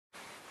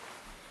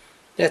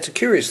Now it's a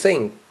curious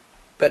thing,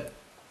 but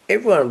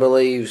everyone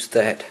believes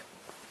that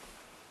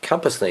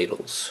compass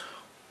needles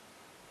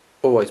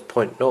always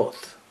point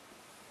north.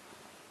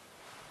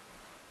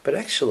 But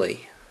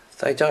actually,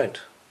 they don't.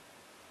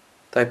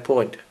 They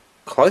point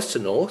close to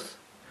north,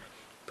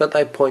 but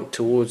they point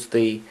towards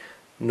the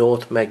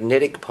North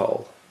Magnetic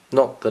Pole,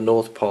 not the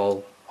North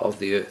Pole of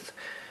the Earth.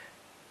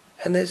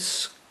 And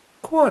there's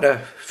quite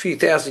a few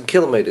thousand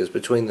kilometres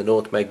between the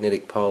North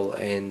Magnetic Pole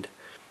and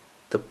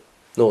the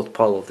North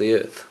Pole of the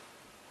Earth.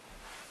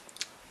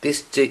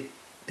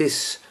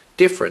 This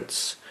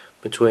difference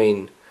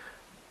between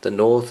the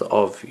north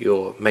of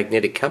your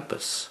magnetic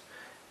compass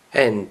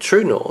and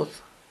true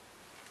north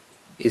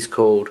is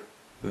called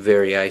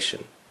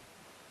variation.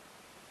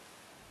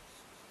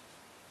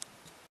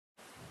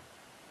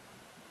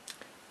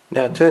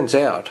 Now it turns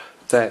out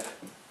that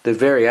the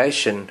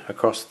variation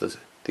across the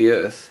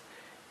Earth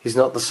is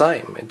not the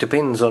same. It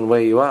depends on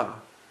where you are.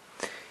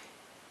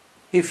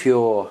 If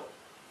you're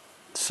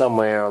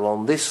somewhere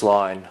along this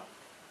line,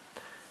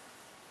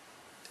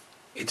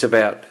 it's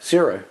about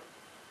 0.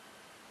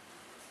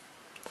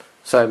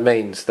 So it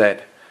means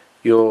that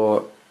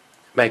your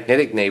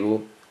magnetic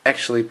needle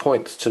actually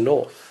points to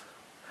north.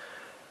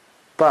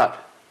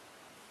 But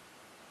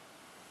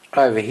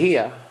over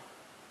here,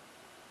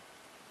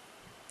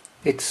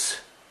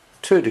 it's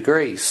 2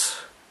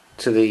 degrees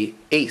to the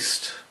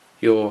east.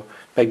 Your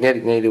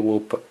magnetic needle will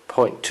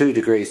point 2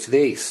 degrees to the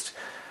east.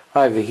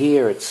 Over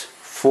here it's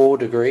 4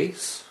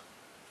 degrees.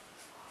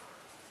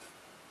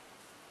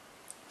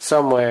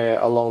 Somewhere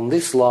along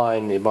this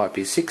line it might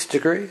be 6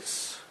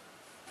 degrees.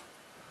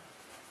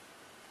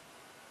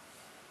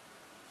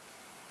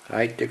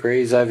 8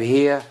 degrees over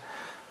here.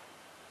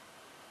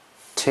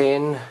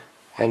 10,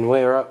 and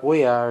where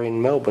we are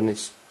in Melbourne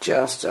it's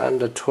just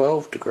under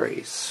 12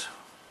 degrees.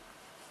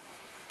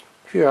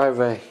 If you're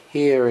over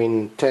here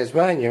in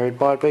Tasmania it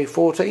might be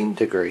 14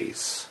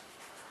 degrees.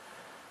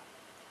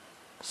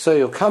 So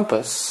your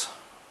compass,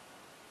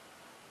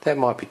 that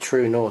might be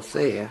true north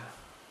there.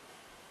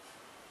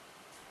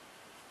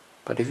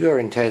 But if you're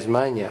in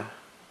Tasmania,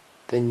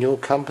 then your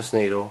compass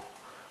needle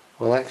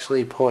will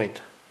actually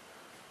point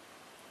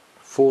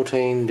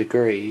 14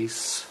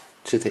 degrees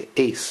to the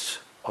east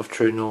of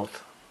true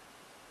north.